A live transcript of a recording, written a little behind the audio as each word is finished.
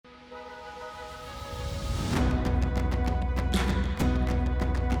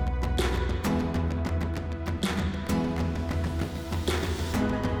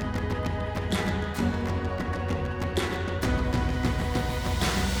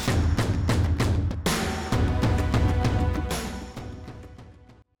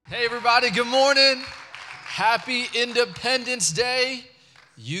Hey everybody, good morning. Happy Independence Day.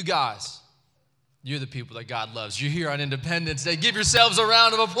 You guys, you're the people that God loves. You're here on Independence Day. Give yourselves a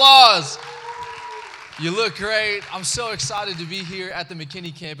round of applause. You look great. I'm so excited to be here at the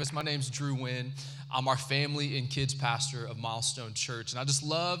McKinney campus. My name's Drew Wynn. I'm our family and kids pastor of Milestone Church. And I just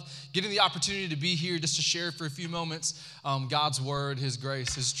love getting the opportunity to be here just to share for a few moments God's word, his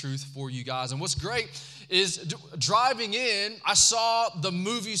grace, his truth for you guys. And what's great is driving in, I saw the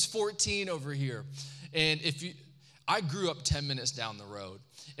Movies 14 over here. And I grew up 10 minutes down the road.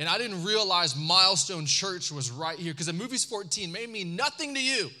 And I didn't realize Milestone Church was right here because the Movies 14 may mean nothing to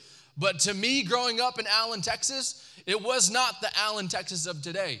you. But to me, growing up in Allen, Texas, it was not the Allen, Texas of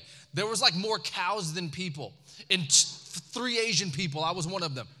today. There was like more cows than people. And 3 Asian people, I was one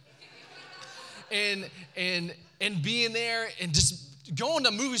of them. And being there and just going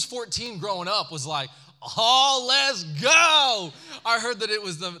to Movies 14 growing up was like, oh, let's go. I heard that it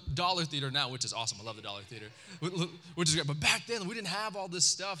was the Dollar Theater now, which is awesome. I love the Dollar Theater, which is great. But back then, we didn't have all this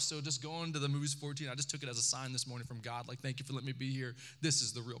stuff. So just going to the Movies 14, I just took it as a sign this morning from God. Like, thank you for letting me be here. This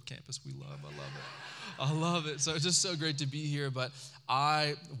is the real campus we love. I love it. I love it. So it's just so great to be here. But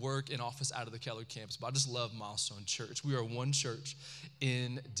I work in office out of the Keller campus. But I just love Milestone Church. We are one church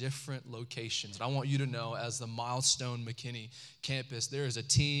in different locations. And I want you to know, as the Milestone McKinney campus, there is a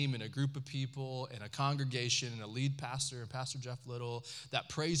team and a group of people and a congregation and a lead pastor and Pastor Jeff Little that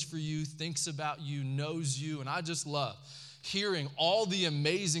prays for you, thinks about you, knows you. And I just love hearing all the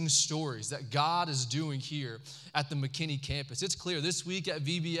amazing stories that God is doing here at the McKinney campus. It's clear this week at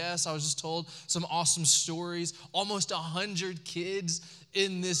VBS, I was just told some awesome stories. Almost 100 kids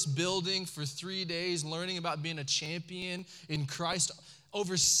in this building for 3 days learning about being a champion in Christ.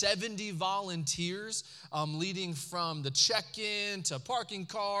 Over 70 volunteers leading from the check-in to parking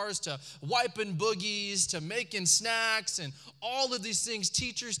cars to wiping boogies to making snacks and all of these things.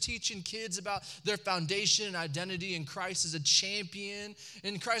 Teachers teaching kids about their foundation and identity in Christ as a champion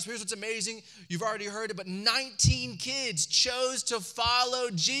in Christ. Here's what's amazing. You've already heard it, but 19 kids chose to follow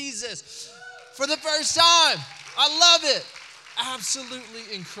Jesus for the first time. I love it.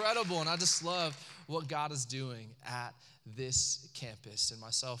 Absolutely incredible. And I just love what God is doing at this campus. And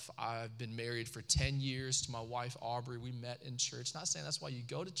myself, I've been married for 10 years to my wife, Aubrey. We met in church. Not saying that's why you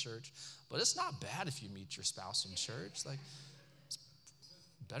go to church, but it's not bad if you meet your spouse in church. Like, it's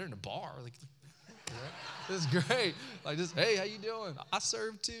better than a bar. Like, yeah, it's great. Like, just, hey, how you doing? I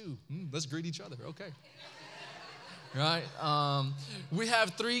serve too. Let's greet each other. Okay. Right? We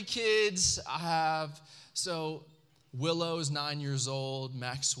have 3 kids. Willow's 9 years old.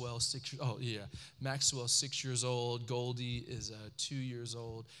 Maxwell 6 years old. Goldie is 2 years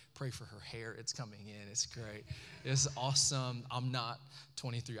old. Pray for her hair. It's coming in. It's great. It's awesome. I'm not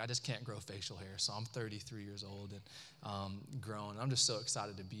 23. I just can't grow facial hair, so I'm 33 years old and grown. I'm just so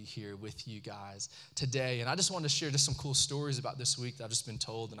excited to be here with you guys today. And I just wanted to share just some cool stories about this week that I've just been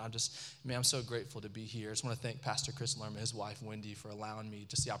told. And I'm so grateful to be here. I just want to thank Pastor Chris Lerman, his wife, Wendy, for allowing me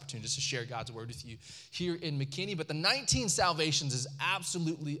just the opportunity just to share God's word with you here in McKinney. But the 19 salvations is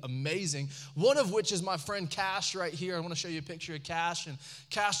absolutely amazing. One of which is my friend Cash right here. I want to show you a picture of Cash. And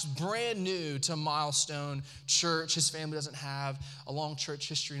Cash is brand new to Milestone Church. His family doesn't have a long church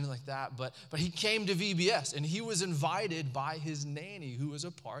history and like that. But he came to VBS and he was invited by his nanny who is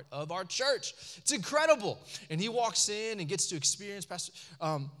a part of our church. It's incredible. And he walks in and gets to experience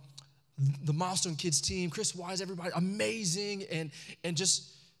the Milestone Kids team, Chris Wise, everybody, amazing, and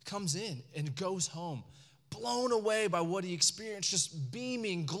just comes in and goes home blown away by what he experienced, just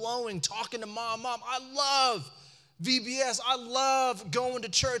beaming, glowing, talking to Mom, I love VBS. I love going to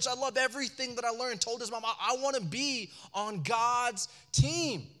church. I love everything that I learned. Told his mom, I want to be on God's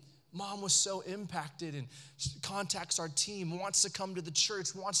team. Mom was so impacted and contacts our team, wants to come to the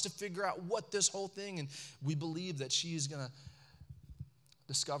church, wants to figure out what this whole thing, and we believe that she is going to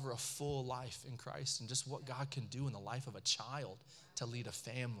discover a full life in Christ and just what God can do in the life of a child to lead a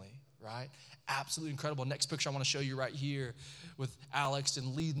family, right? Absolutely incredible. Next picture I want to show you right here with Alex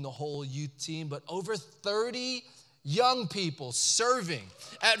and leading the whole youth team, but over 30 young people serving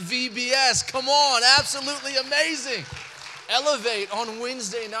at VBS. Come on, absolutely amazing. Elevate on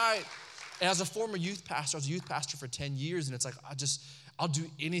Wednesday night. As a former youth pastor, I was a youth pastor for 10 years, and it's like I'll do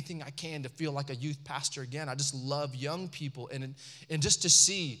anything I can to feel like a youth pastor again. I just love young people, and just to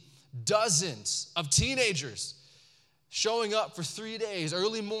see dozens of teenagers showing up for 3 days,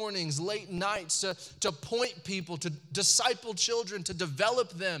 early mornings, late nights, to point people, to disciple children, to develop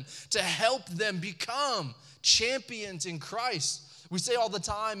them, to help them become champions in Christ. We say all the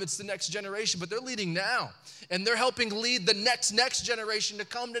time it's the next generation, but they're leading now. And they're helping lead the next generation to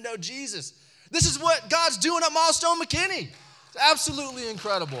come to know Jesus. This is what God's doing at Milestone McKinney. It's absolutely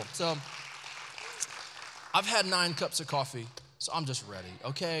incredible. So I've had 9 cups of coffee, so I'm just ready,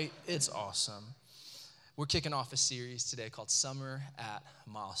 okay? It's awesome. We're kicking off a series today called Summer at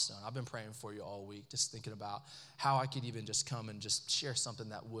Milestone. I've been praying for you all week, just thinking about how I could even just come and just share something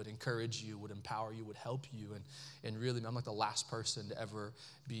that would encourage you, would empower you, would help you. And really, I'm like the last person to ever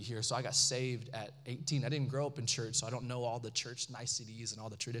be here. So I got saved at 18. I didn't grow up in church, so I don't know all the church niceties and all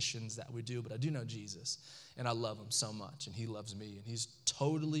the traditions that we do, but I do know Jesus, and I love him so much, and he loves me, and he's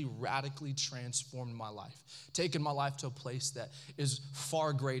totally, radically transformed my life, taken my life to a place that is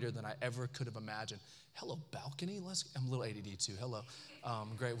far greater than I ever could have imagined. Hello, balcony. I'm a little ADD too. Hello.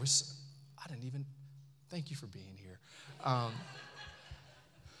 Great. I didn't even, thank you for being here.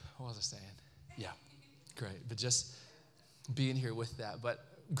 What was I saying? Yeah, great. But just being here with that. But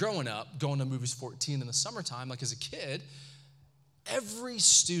growing up, going to movies 14 in the summertime, like as a kid, every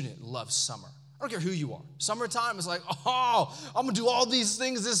student loves summer. I don't care who you are. Summertime is like, oh, I'm going to do all these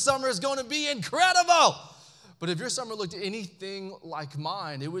things this summer. Is going to be incredible. But if your summer looked anything like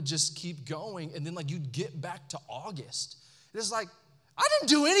mine, it would just keep going. And then like you'd get back to August. It's like, I didn't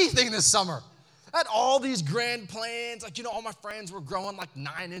do anything this summer. I had all these grand plans. Like, all my friends were growing like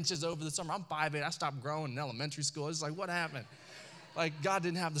 9 inches over the summer. I'm 5'8". I stopped growing in elementary school. It's like, what happened? Like, God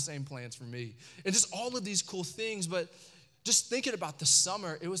didn't have the same plans for me. And just all of these cool things. But just thinking about the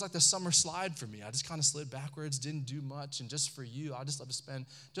summer, it was like the summer slide for me. I just kind of slid backwards, didn't do much. And just for you, I just love to spend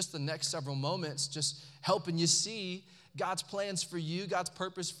just the next several moments just helping you see God's plans for you, God's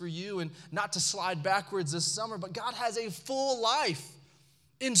purpose for you, and not to slide backwards this summer, but God has a full life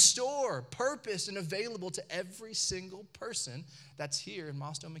in store, purpose, and available to every single person that's here in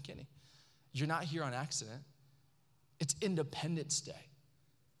Milestone McKinney. You're not here on accident. It's Independence Day.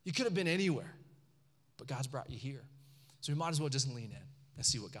 You could have been anywhere, but God's brought you here. So we might as well just lean in and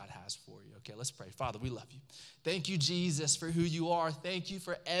see what God has for you. Okay, let's pray. Father, we love you. Thank you, Jesus, for who you are. Thank you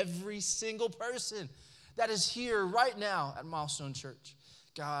for every single person that is here right now at Milestone Church.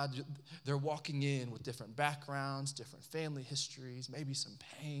 God, they're walking in with different backgrounds, different family histories, maybe some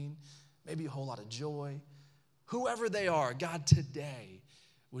pain, maybe a whole lot of joy. Whoever they are, God, today,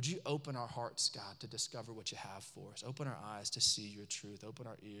 would you open our hearts, God, to discover what you have for us? Open our eyes to see your truth. Open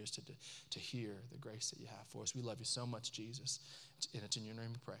our ears to hear the grace that you have for us. We love you so much, Jesus. And it's in your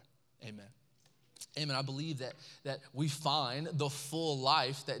name we pray. Amen. Amen. I believe that we find the full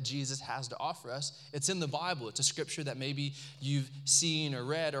life that Jesus has to offer us. It's in the Bible. It's a scripture that maybe you've seen or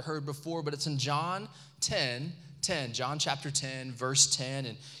read or heard before, but it's in John 10, John chapter 10, verse 10.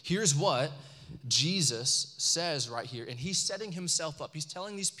 And here's what Jesus says right here, and he's setting himself up. He's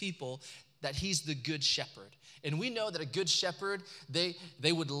telling these people that he's the good shepherd. And we know that a good shepherd, they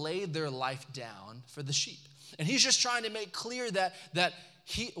would lay their life down for the sheep. And he's just trying to make clear that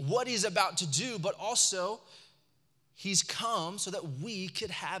what he's about to do, but also he's come so that we could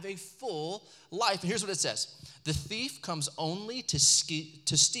have a full life. And here's what it says. The thief comes only to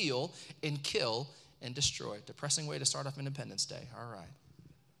steal and kill and destroy. Depressing way to start off Independence Day. All right.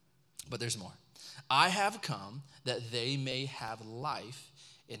 But there's more. I have come that they may have life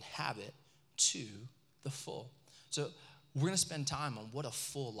and have it to the full. So we're going to spend time on what a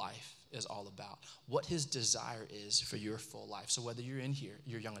full life is all about, what his desire is for your full life. So whether you're in here,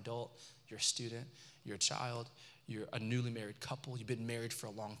 you're a young adult, you're a student, you're a child, you're a newly married couple, you've been married for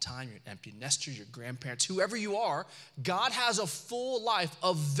a long time, you're an empty nester, you're grandparents, whoever you are, God has a full life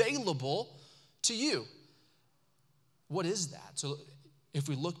available to you. What is that? So if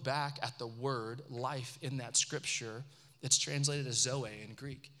we look back at the word life in that scripture, it's translated as Zoe in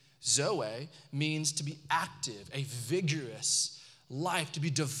Greek. Zoe means to be active, a vigorous life, to be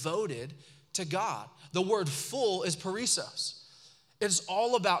devoted to God. The word full is perissos. It's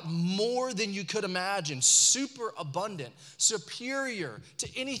all about more than you could imagine, super abundant, superior to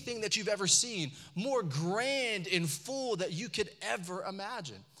anything that you've ever seen, more grand and full that you could ever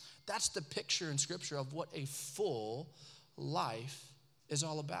imagine. That's the picture in scripture of what a full life is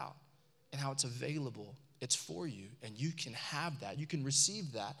all about and how it's available. It's for you, and you can have that. You can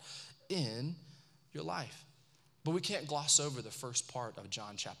receive that in your life. But we can't gloss over the first part of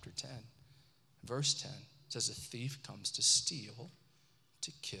John chapter 10. Verse 10 says, a thief comes to steal,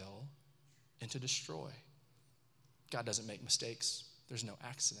 to kill, and to destroy. God doesn't make mistakes. There's no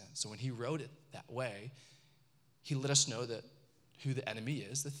accident. So when he wrote it that way, he let us know that who the enemy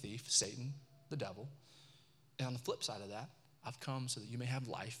is, the thief, Satan, the devil. And on the flip side of that, I've come so that you may have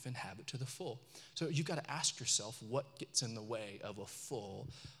life and have it to the full. So you've got to ask yourself, what gets in the way of a full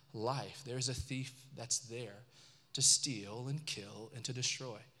life? There's a thief that's there to steal and kill and to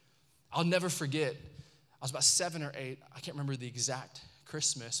destroy. I'll never forget, I was about 7 or 8. I can't remember the exact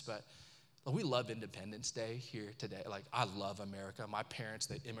Christmas, but We love Independence Day here today. Like, I love America. My parents,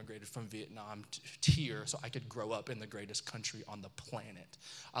 they immigrated from Vietnam here so I could grow up in the greatest country on the planet.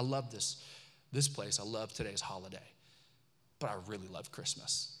 I love this place. I love today's holiday. But I really love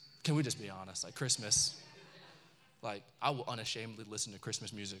Christmas. Can we just be honest? Like, Christmas, like, I will unashamedly listen to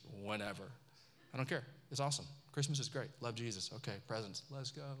Christmas music whenever. I don't care. It's awesome. Christmas is great. Love Jesus. Okay, presents.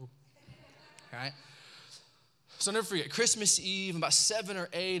 Let's go. All right? So I'll never forget, Christmas Eve, about 7 or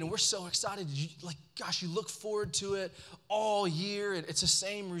 8, and we're so excited. You look forward to it all year. It's the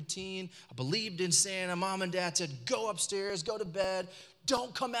same routine. I believed in Santa. Mom and Dad said, go upstairs, go to bed.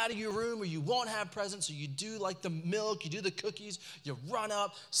 Don't come out of your room or you won't have presents. So you do like the milk, you do the cookies, you run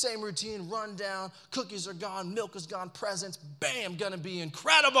up, same routine, run down. Cookies are gone, milk is gone, presents, bam, gonna be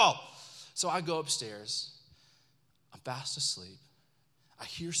incredible. So I go upstairs. I'm fast asleep. I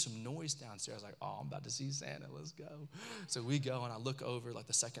hear some noise downstairs, like, oh, I'm about to see Santa, let's go. So we go, and I look over, like,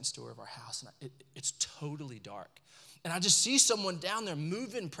 the second story of our house, and it's totally dark. And I just see someone down there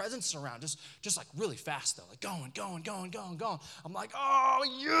moving presents around, just like really fast, though, like going. I'm like, oh,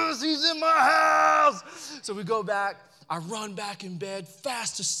 yes, he's in my house. So we go back. I run back in bed,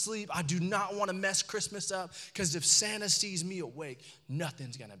 fast asleep. I do not want to mess Christmas up, because if Santa sees me awake,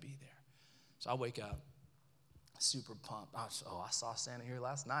 nothing's going to be there. So I wake up. Super pumped. I saw Santa here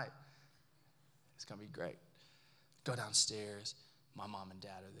last night. It's going to be great. Go downstairs. My mom and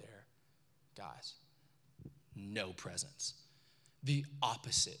dad are there. Guys, no presents. The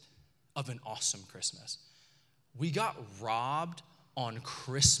opposite of an awesome Christmas. We got robbed on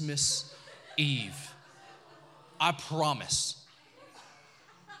Christmas Eve. I promise.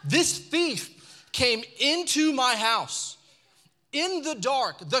 This thief came into my house in the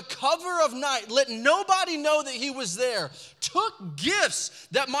dark, the cover of night, let nobody know that he was there, took gifts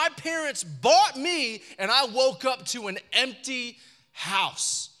that my parents bought me, and I woke up to an empty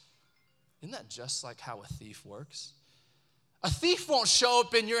house. Isn't that just like how a thief works? A thief won't show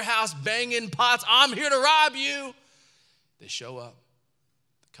up in your house banging pots, I'm here to rob you. They show up,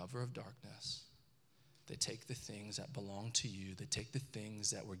 the cover of darkness. They take the things that belong to you. They take the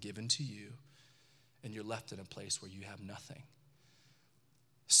things that were given to you, and you're left in a place where you have nothing.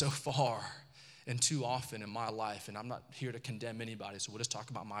 So far and too often in my life, and I'm not here to condemn anybody, so we'll just talk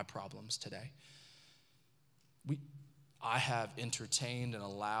about my problems today. I have entertained and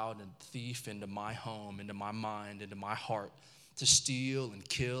allowed a thief into my home, into my mind, into my heart to steal and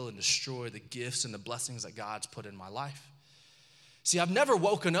kill and destroy the gifts and the blessings that God's put in my life. See, I've never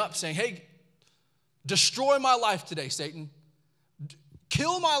woken up saying, hey, destroy my life today, Satan.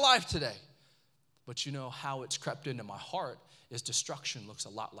 Kill my life today. But you know how it's crept into my heart is destruction looks a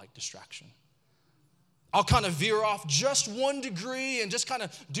lot like distraction. I'll kind of veer off just 1 degree and just kind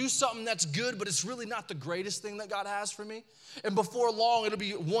of do something that's good, but it's really not the greatest thing that God has for me. And before long, it'll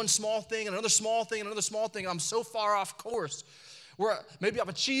be one small thing and another small thing and another small thing. I'm so far off course where maybe I've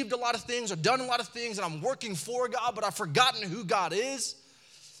achieved a lot of things or done a lot of things and I'm working for God, but I've forgotten who God is.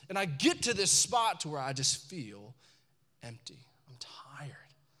 And I get to this spot to where I just feel empty. I'm tired.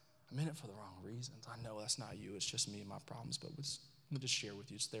 I'm in it for the wrong reasons. I know that's not you. It's just me and my problems, but we'll just share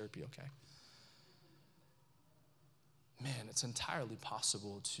with you. It's therapy, okay? Man, it's entirely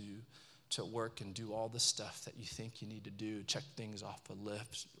possible to work and do all the stuff that you think you need to do, check things off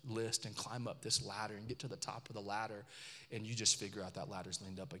a list and climb up this ladder and get to the top of the ladder, and you just figure out that ladder's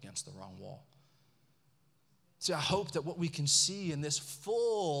leaned up against the wrong wall. See, I hope that what we can see in this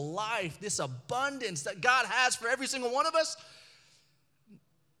full life, this abundance that God has for every single one of us,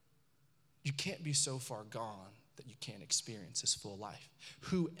 you can't be so far gone that you can't experience this full life.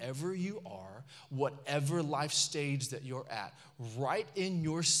 Whoever you are, whatever life stage that you're at, right in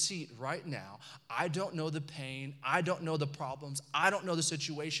your seat right now, I don't know the pain, I don't know the problems, I don't know the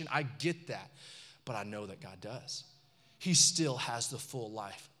situation, I get that, but I know that God does. He still has the full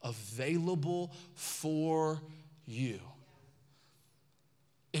life available for you.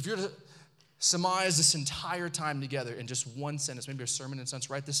 If you're to surmise this entire time together in just one sentence, maybe a sermon in a sense,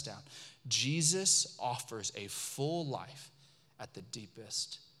 write this down. Jesus offers a full life at the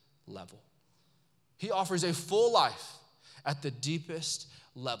deepest level. He offers a full life at the deepest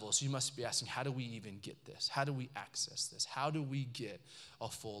level. So you must be asking, how do we even get this? How do we access this? How do we get a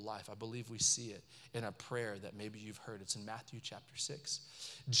full life? I believe we see it in a prayer that maybe you've heard. It's in Matthew chapter 6.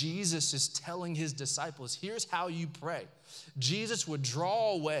 Jesus is telling his disciples, here's how you pray. Jesus would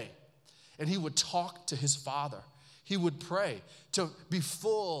draw away and he would talk to his Father. He would pray to be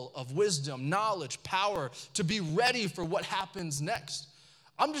full of wisdom, knowledge, power, to be ready for what happens next.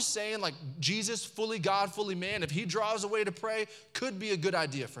 I'm just saying, like, Jesus, fully God, fully man, if he draws away to pray, could be a good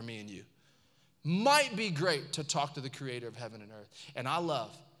idea for me and you. Might be great to talk to the creator of heaven and earth. And I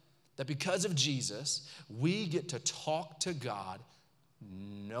love That because of Jesus, we get to talk to God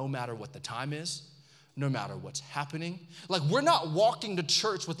no matter what the time is, no matter what's happening. Like, we're not walking to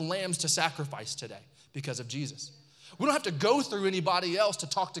church with lambs to sacrifice today because of Jesus. We don't have to go through anybody else to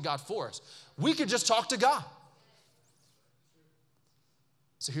talk to God for us. We could just talk to God.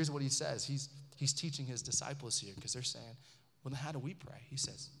 So here's what he says. He's teaching his disciples here because they're saying, well, then how do we pray? He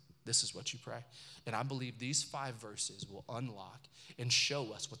says, this is what you pray. And I believe these 5 verses will unlock and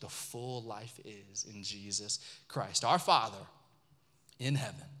show us what the full life is in Jesus Christ. Our Father in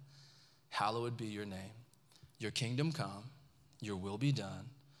heaven, hallowed be your name. Your kingdom come, your will be done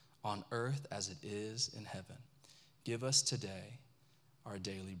on earth as it is in heaven. Give us today our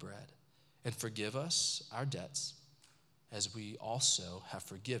daily bread, and forgive us our debts as we also have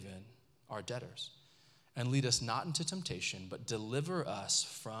forgiven our debtors. And lead us not into temptation, but deliver us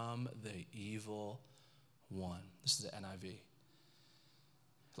from the evil one. This is the NIV.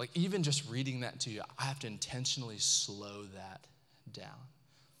 Like, even just reading that to you, I have to intentionally slow that down.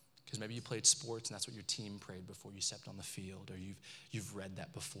 Because maybe you played sports and that's what your team prayed before you stepped on the field, or you've read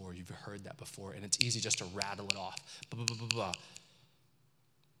that before, you've heard that before, and it's easy just to rattle it off. Blah, blah, blah, blah, blah.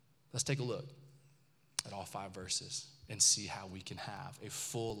 Let's take a look at all 5 verses and see how we can have a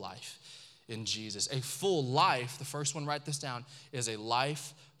full life in Jesus. A full life, the first one, write this down, is a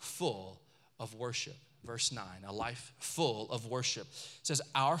life full of worship. Verse 9, a life full of worship. It says,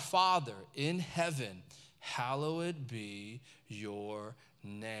 our Father in heaven, hallowed be your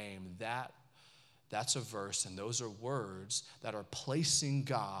name. That's a verse, and those are words that are placing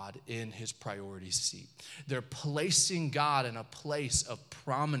God in his priority seat. They're placing God in a place of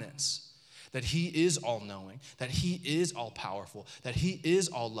prominence. That he is all-knowing, that he is all-powerful, that he is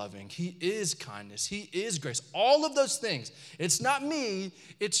all-loving, he is kindness, he is grace. All of those things. It's not me,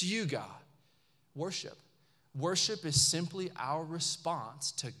 it's you, God. Worship. Worship is simply our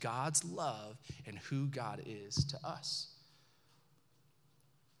response to God's love and who God is to us.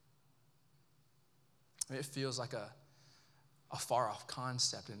 It feels like a far-off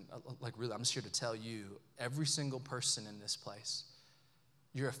concept, and like really, I'm just here to tell you, every single person in this place,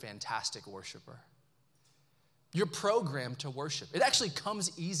 you're a fantastic worshiper. You're programmed to worship. It actually comes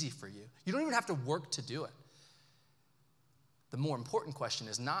easy for you. You don't even have to work to do it. The more important question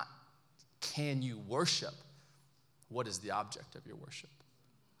is not, can you worship? What is the object of your worship?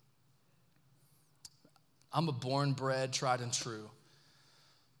 I'm a born, bred, tried and true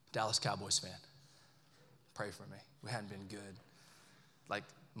Dallas Cowboys fan. Pray for me. We hadn't been good. Like,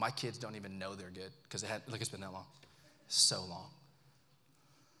 my kids don't even know they're good because it's been that long. So long.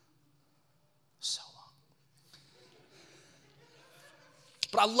 So long.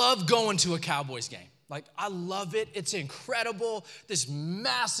 But I love going to a Cowboys game. Like, I love it. It's incredible. This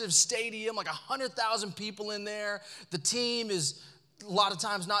massive stadium, like 100,000 people in there. The team is a lot of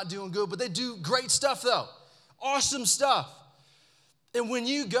times not doing good, but they do great stuff though. Awesome stuff. And when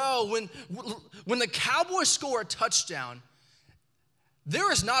you go, when the Cowboys score a touchdown,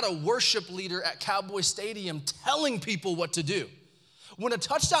 there is not a worship leader at Cowboy Stadium telling people what to do. When a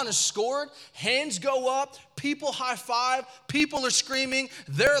touchdown is scored, hands go up, people high five, people are screaming,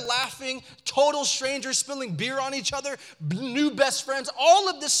 they're laughing, total strangers spilling beer on each other, new best friends, all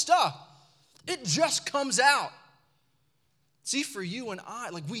of this stuff. It just comes out. See, for you and I,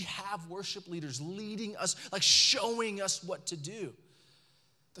 like, we have worship leaders leading us, like showing us what to do.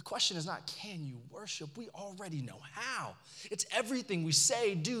 The question is not, can you worship? We already know how. It's everything we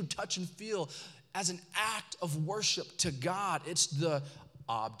say, do, touch, and feel as an act of worship to God. It's the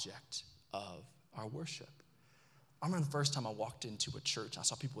object of our worship. I remember the first time I walked into a church, I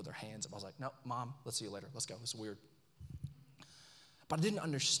saw people with their hands up. I was like, no, Mom, let's see you later. Let's go. It's weird. But I didn't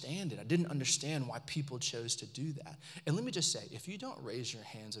understand it. I didn't understand why people chose to do that. And let me just say, if you don't raise your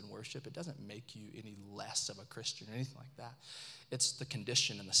hands in worship, it doesn't make you any less of a Christian or anything like that. It's the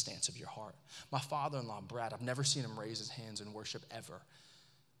condition and the stance of your heart. My father-in-law, Brad, I've never seen him raise his hands in worship ever.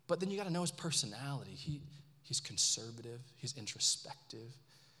 But then you got to know his personality. He's conservative. He's introspective.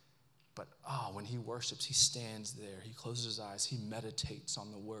 But when he worships, he stands there. He closes his eyes. He meditates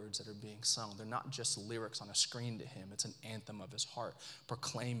on the words that are being sung. They're not just lyrics on a screen to him. It's an anthem of his heart,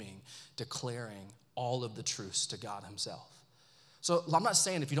 proclaiming, declaring all of the truths to God himself. So I'm not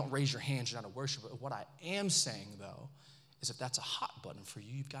saying if you don't raise your hands, you're not a worshiper. What I am saying, though, is if that's a hot button for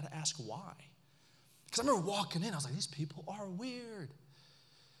you, you've got to ask why. Because I remember walking in, I was like, these people are weird.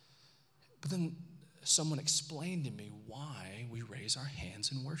 But then someone explained to me why we raise our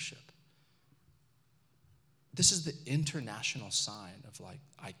hands in worship. This is the international sign of, like,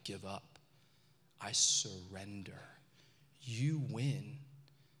 I give up. I surrender. You win.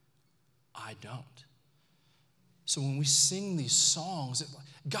 I don't. So when we sing these songs,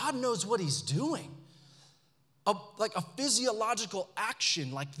 God knows what he's doing. Like a physiological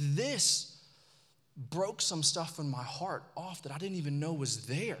action like this broke some stuff in my heart off that I didn't even know was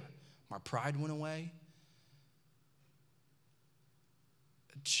there. My pride went away.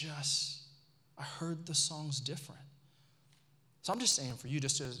 I heard the songs different. So I'm just saying for you,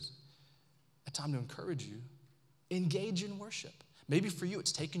 just as a time to encourage you, engage in worship. Maybe for you,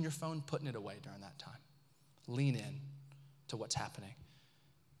 it's taking your phone, putting it away during that time. Lean in to what's happening.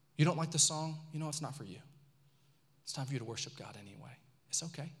 You don't like the song? You know it's not for you. It's time for you to worship God anyway. It's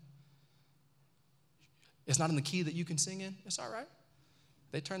okay. It's not in the key that you can sing in. It's all right.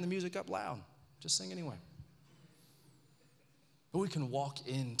 They turn the music up loud. Just sing anyway. But we can walk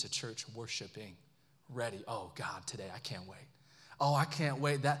into church worshiping, ready. Oh, God, today I can't wait. Oh, I can't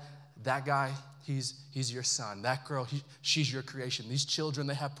wait. That guy, he's your son. That girl, she's your creation. These children,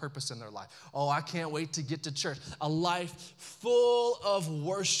 they have purpose in their life. Oh, I can't wait to get to church. A life full of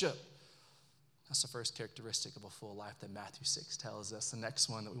worship. That's the first characteristic of a full life that Matthew 6 tells us. The next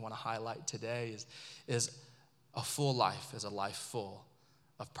one that we want to highlight today is a full life is a life full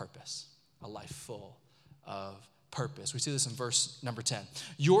of purpose. A life full of purpose. We see this in verse number 10.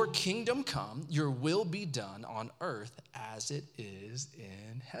 Your kingdom come, your will be done on earth as it is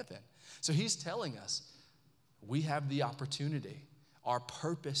in heaven. So he's telling us we have the opportunity. Our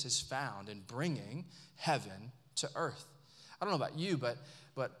purpose is found in bringing heaven to earth. I don't know about you, but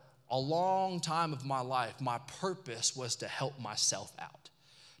a long time of my life, my purpose was to help myself out,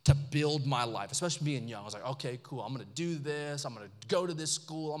 to build my life, especially being young. I was like, okay, cool, I'm going to do this. I'm going to go to this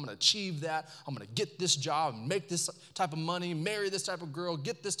school. I'm going to achieve that. I'm going to get this job, make this type of money, marry this type of girl,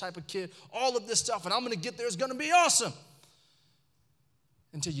 get this type of kid, all of this stuff, and I'm going to get there. It's going to be awesome.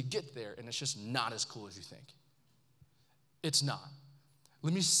 Until you get there, and it's just not as cool as you think. It's not.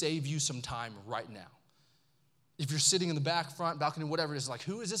 Let me save you some time right now. If you're sitting in the back, front, balcony, whatever it is, like,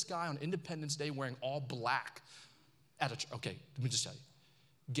 who is this guy on Independence Day wearing all black at a church? Okay, let me just tell you.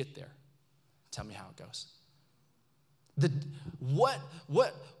 Get there. Tell me how it goes.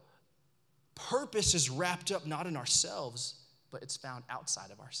 What purpose is wrapped up not in ourselves, but it's found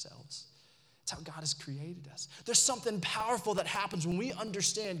outside of ourselves. It's how God has created us. There's something powerful that happens when we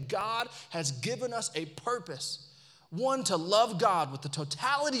understand God has given us a purpose. One, to love God with the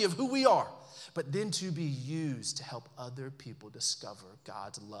totality of who we are, but then to be used to help other people discover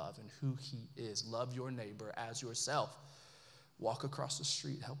God's love and who he is. Love your neighbor as yourself. Walk across the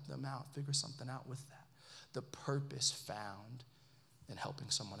street, help them out, figure something out with that. The purpose found in helping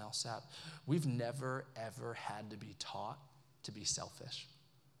someone else out. We've never, ever had to be taught to be selfish.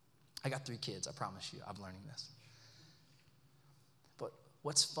 I got 3 kids, I promise you, I'm learning this. But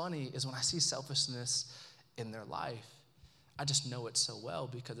what's funny is when I see selfishness in their life, I just know it so well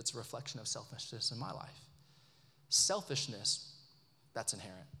because it's a reflection of selfishness in my life. Selfishness, that's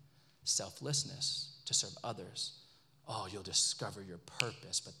inherent. Selflessness, to serve others. Oh, you'll discover your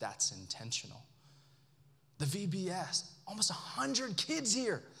purpose, but that's intentional. The VBS, almost 100 kids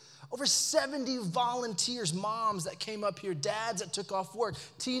here. Over 70 volunteers, moms that came up here, dads that took off work,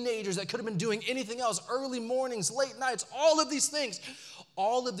 teenagers that could have been doing anything else, early mornings, late nights, all of these things.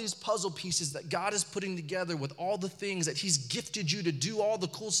 All of these puzzle pieces that God is putting together with all the things that he's gifted you to do all the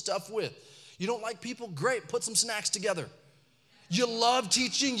cool stuff with. You don't like people? Great, put some snacks together. You love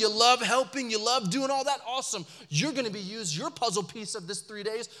teaching, you love helping, you love doing all that, awesome. You're going to be used, your puzzle piece of this 3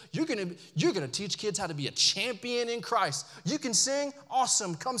 days, you're going to teach kids how to be a champion in Christ. You can sing,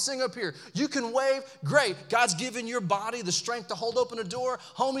 awesome, come sing up here. You can wave, great. God's given your body the strength to hold open a door.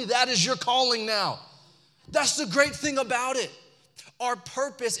 Homie, that is your calling now. That's the great thing about it. Our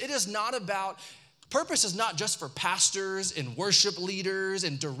purpose, purpose is not just for pastors and worship leaders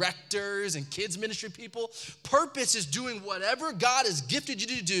and directors and kids ministry people. Purpose is doing whatever God has gifted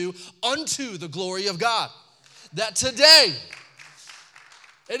you to do unto the glory of God. That today,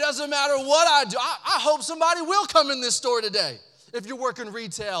 it doesn't matter what I do. I hope somebody will come in this store today. If you're working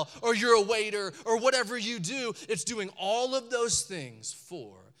retail or you're a waiter or whatever you do, it's doing all of those things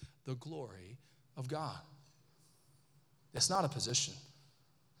for the glory of God. It's not a position.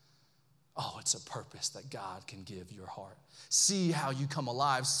 Oh, it's a purpose that God can give your heart. See how you come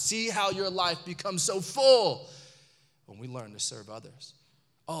alive. See how your life becomes so full when we learn to serve others.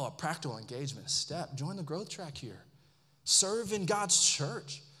 Oh, a practical engagement step. Join the growth track here. Serve in God's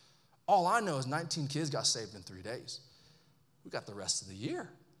church. All I know is 19 kids got saved in 3 days. We got the rest of the year.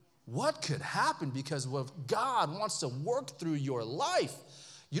 What could happen because God wants to work through your life?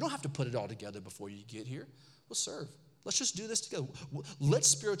 You don't have to put it all together before you get here. We'll serve. Let's just do this together. Let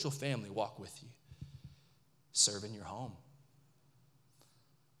spiritual family walk with you. Serve in your home.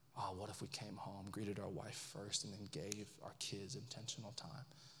 Oh, what if we came home, greeted our wife first, and then gave our kids intentional time?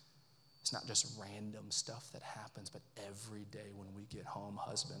 It's not just random stuff that happens, but every day when we get home,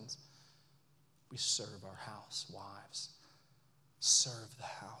 husbands, we serve our house. Wives, serve the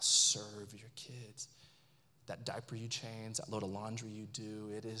house, serve your kids. That diaper you change, that load of laundry you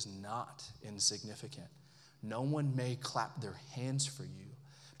do, it is not insignificant. No one may clap their hands for you,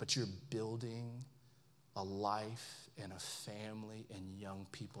 but you're building a life and a family and young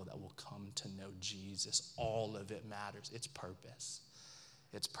people that will come to know Jesus. All of it matters. It's purpose.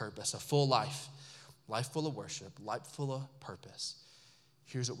 It's purpose. A full life full of worship, life full of purpose.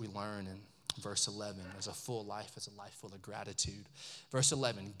 Here's what we learn in verse 11. As a full life is a life full of gratitude. Verse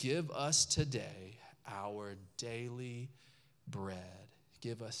 11, give us today our daily bread.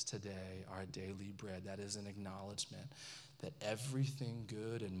 Give us today our daily bread. That is an acknowledgement that everything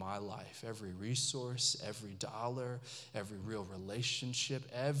good in my life, every resource, every dollar, every real relationship,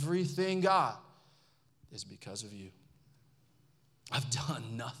 everything, God, is because of you. I've done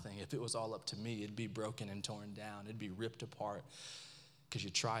nothing. If it was all up to me, it'd be broken and torn down. It'd be ripped apart because you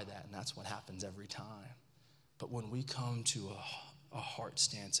try that, and that's what happens every time. But when we come to a heart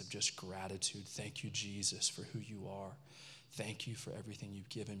stance of just gratitude, thank you, Jesus, for who you are. Thank you for everything you've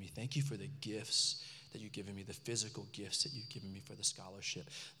given me. Thank you for the gifts that you've given me, the physical gifts that you've given me for the scholarship,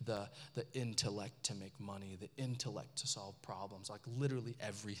 the intellect to make money, the intellect to solve problems, like literally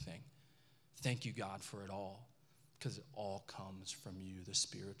everything. Thank you, God, for it all, because it all comes from you, the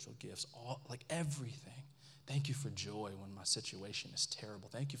spiritual gifts, all, like everything. Thank you for joy when my situation is terrible.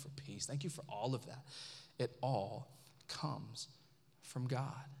 Thank you for peace. Thank you for all of that. It all comes from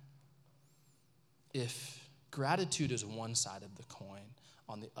God. If gratitude is one side of the coin,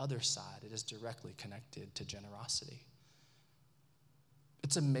 on the other side, it is directly connected to generosity.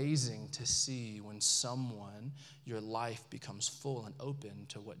 It's amazing to see when your life becomes full and open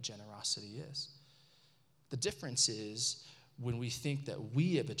to what generosity is. The difference is when we think that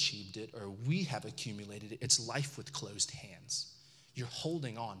we have achieved it or we have accumulated it, it's life with closed hands. You're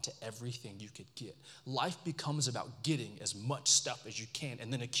holding on to everything you could get. Life becomes about getting as much stuff as you can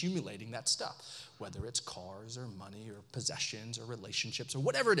and then accumulating that stuff, whether it's cars or money or possessions or relationships or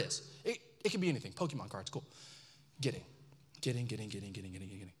whatever it is. It can be anything. Pokemon cards, cool. Getting.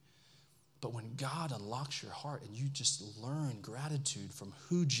 But when God unlocks your heart and you just learn gratitude from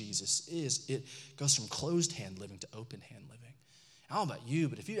who Jesus is, it goes from closed hand living to open hand living. I don't know about you,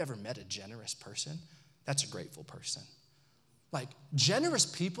 but if you ever met a generous person, that's a grateful person. Like, generous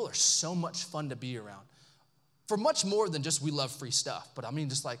people are so much fun to be around. For much more than just we love free stuff. But I mean,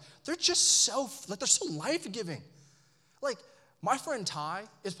 just like, they're so life-giving. Like, my friend Ty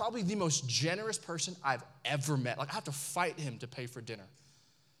is probably the most generous person I've ever met. Like, I have to fight him to pay for dinner.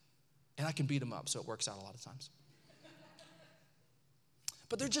 And I can beat him up, so it works out a lot of times.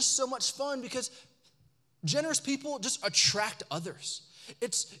 But they're just so much fun because generous people just attract others.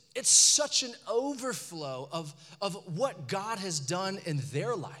 It's such an overflow of what God has done in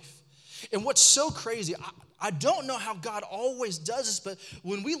their life. And what's so crazy, I don't know how God always does this, but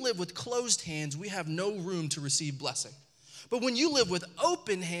when we live with closed hands, we have no room to receive blessing. But when you live with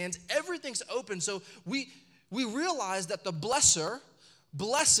open hands, everything's open. So we realize that the blesser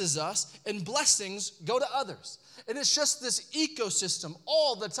blesses us and blessings go to others. And it's just this ecosystem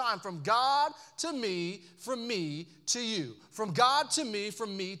all the time, from God to me, from me to you. From God to me,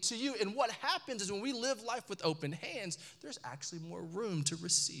 from me to you. And what happens is when we live life with open hands, there's actually more room to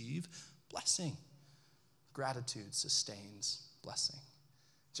receive blessing. Gratitude sustains blessing.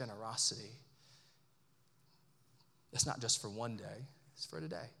 Generosity, it's not just for one day, it's for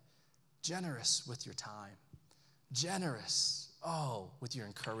today. Generous with your time. Generous, with your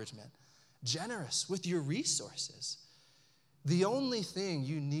encouragement. Generous with your resources. The only thing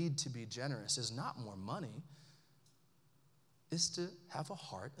you need to be generous is not more money, is to have a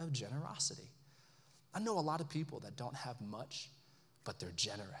heart of generosity. I know a lot of people that don't have much, but they're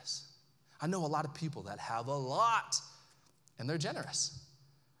generous. I know a lot of people that have a lot, and they're generous.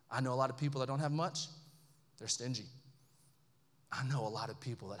 I know a lot of people that don't have much, they're stingy. I know a lot of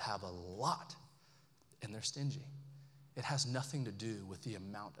people that have a lot, and they're stingy. It has nothing to do with the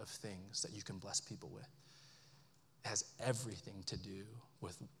amount of things that you can bless people with. It has everything to do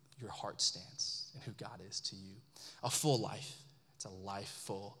with your heart stance and who God is to you. A full life. It's a life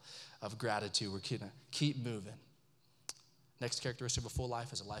full of gratitude. We're going to keep moving. Next characteristic of a full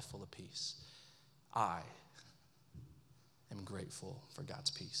life is a life full of peace. I am grateful for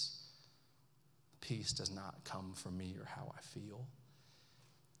God's peace. Peace does not come from me or how I feel.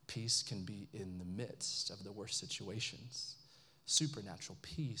 Peace can be in the midst of the worst situations. Supernatural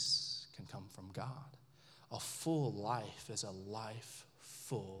peace can come from God. A full life is a life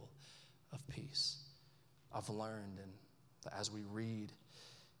full of peace. I've learned, and as we read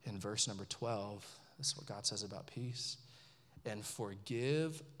in verse number 12, this is what God says about peace. And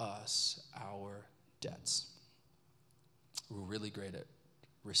forgive us our debts. We're really great at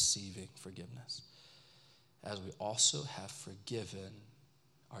receiving forgiveness, as we also have forgiven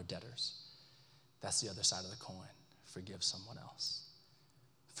our debtors. That's the other side of the coin. Forgive someone else.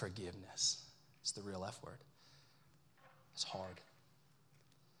 Forgiveness is the real F word. It's hard.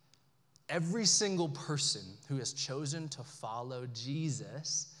 Every single person who has chosen to follow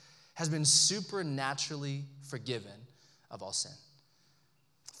Jesus has been supernaturally forgiven of all sin,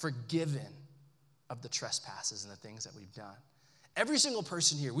 forgiven of the trespasses and the things that we've done. Every single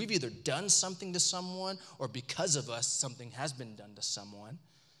person here, we've either done something to someone, or because of us, something has been done to someone.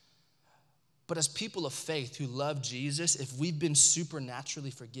 But as people of faith who love Jesus, if we've been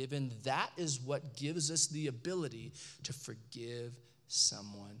supernaturally forgiven, that is what gives us the ability to forgive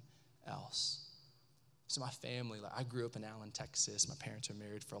someone else. So my family, I grew up in Allen, Texas. My parents were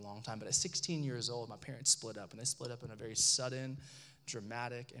married for a long time. But at 16 years old, my parents split up. And they split up in a very sudden,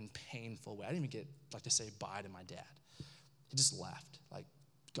 dramatic, and painful way. I didn't even get to say bye to my dad. He just left,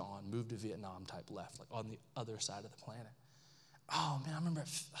 gone, moved to Vietnam type, left, on the other side of the planet. Oh, man, I remember at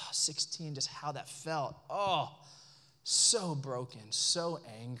 16 just how that felt. Oh, so broken, so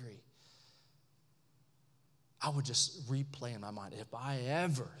angry. I would just replay in my mind, if I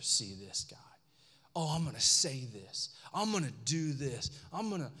ever see this guy, I'm going to say this. I'm going to do this.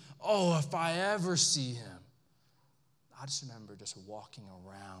 If I ever see him. I just remember just walking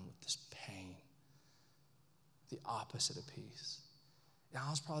around with this pain, the opposite of peace. Now, I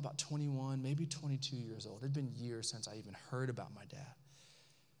was probably about 21, maybe 22 years old. It had been years since I even heard about my dad.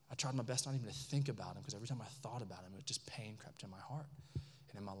 I tried my best not even to think about him, because every time I thought about him, pain crept in my heart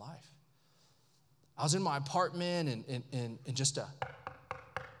and in my life. I was in my apartment and just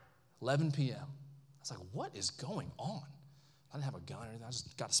 11 p.m. I was like, what is going on? I didn't have a gun or anything. I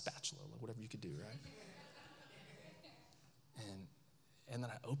just got a spatula, whatever you could do, right? And then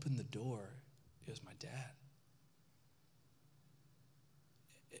I opened the door. It was my dad.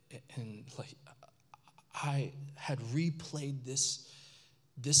 And I had replayed this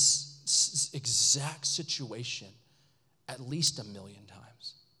exact situation at least 1 million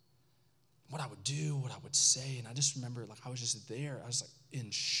times. What I would do, what I would say, and I just remember I was just there. I was in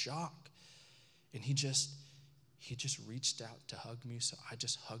shock. And he just reached out to hug me, so I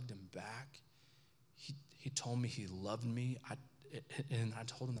just hugged him back. He told me he loved me, and I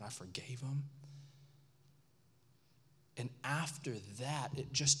told him that I forgave him. And after that,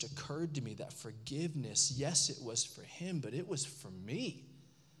 it just occurred to me that forgiveness, yes, it was for him, but it was for me.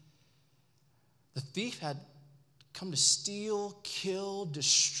 The thief had come to steal, kill,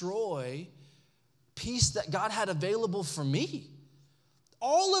 destroy peace that God had available for me.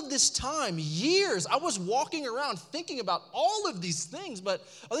 All of this time, years, I was walking around thinking about all of these things, but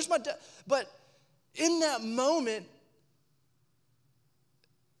there's my dad. But in that moment,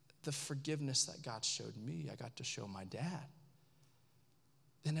 the forgiveness that God showed me, I got to show my dad.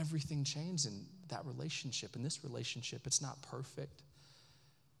 Then everything changed in that relationship. In this relationship, it's not perfect,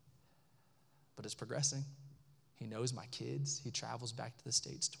 but it's progressing. He knows my kids. He travels back to the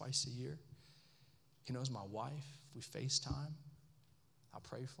States twice a year. He knows my wife. We FaceTime. I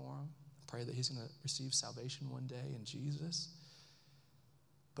pray for him. I pray that he's going to receive salvation one day in Jesus.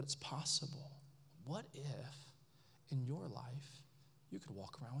 But it's possible. What if in your life you could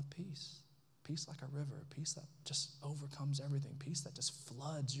walk around with peace? Peace like a river, peace that just overcomes everything, peace that just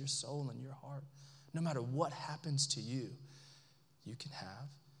floods your soul and your heart. No matter what happens to you, you can have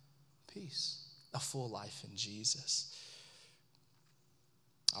peace, a full life in Jesus.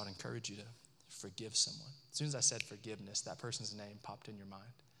 I would encourage you to forgive someone. As soon as I said forgiveness, that person's name popped in your mind.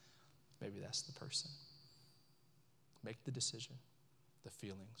 Maybe that's the person. Make the decision. The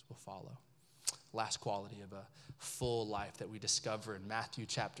feelings will follow. Last quality of a full life that we discover in Matthew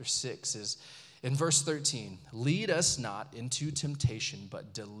chapter 6 is in verse 13. Lead us not into temptation,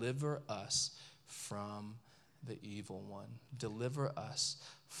 but deliver us from the evil one. Deliver us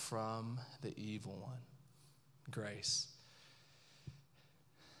from the evil one. Grace.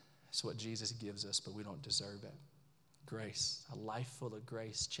 It's what Jesus gives us, but we don't deserve it. Grace, a life full of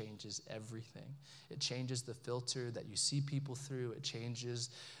grace changes everything. It changes the filter that you see people through. It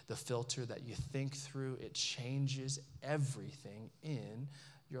changes the filter that you think through. It changes everything in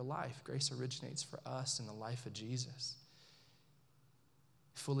your life. Grace originates for us in the life of Jesus.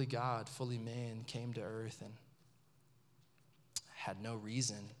 Fully God, fully man, came to earth and had no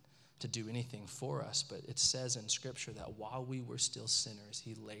reason to do anything for us, but it says in Scripture that while we were still sinners,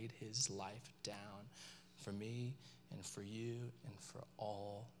 he laid his life down for me and for you and for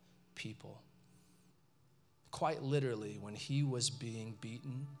all people. Quite literally, when he was being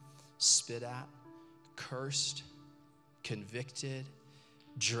beaten, spit at, cursed, convicted,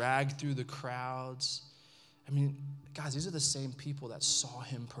 dragged through the crowds. I mean, guys, these are the same people that saw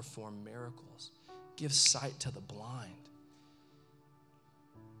him perform miracles, give sight to the blind.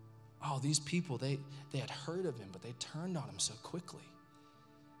 Oh, these people, they had heard of him, but they turned on him so quickly.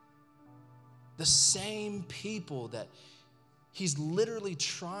 The same people that he's literally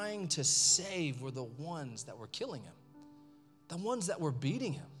trying to save were the ones that were killing him, the ones that were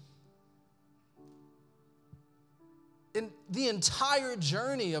beating him. In the entire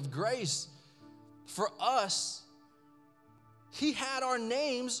journey of grace for us, he had our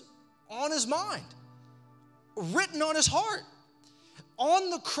names on his mind, written on his heart.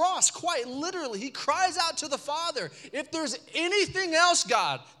 On the cross, quite literally, he cries out to the Father, if there's anything else,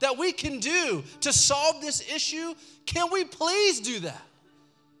 God, that we can do to solve this issue, can we please do that?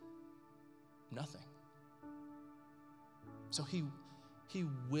 Nothing. So he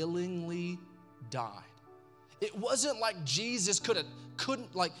willingly died. It wasn't like Jesus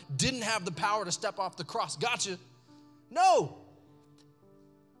didn't have the power to step off the cross. Gotcha. No.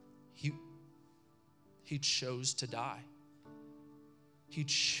 He chose to die. He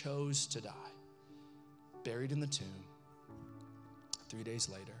chose to die. Buried in the tomb. 3 days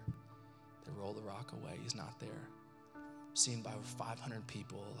later, they roll the rock away. He's not there. Seen by over 500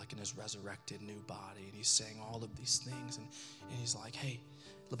 people, like in his resurrected new body. And he's saying all of these things. And he's like, hey,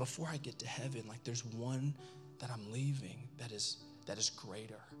 before I get to heaven, like there's one that I'm leaving that is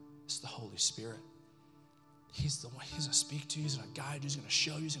greater. It's the Holy Spirit. He's the one. He's going to speak to you. He's going to guide you. He's going to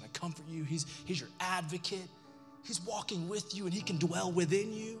show you. He's going to comfort you. He's your advocate. He's walking with you and he can dwell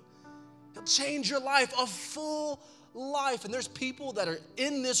within you. He'll change your life, a full life. And there's people that are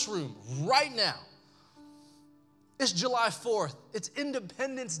in this room right now. It's July 4th. It's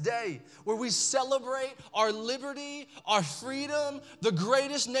Independence Day, where we celebrate our liberty, our freedom, the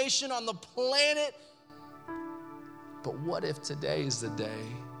greatest nation on the planet. But what if today is the day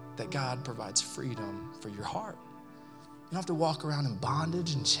that God provides freedom for your heart? You don't have to walk around in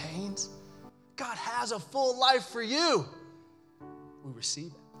bondage and chains. God has a full life for you. We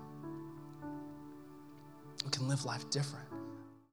receive it. We can live life different.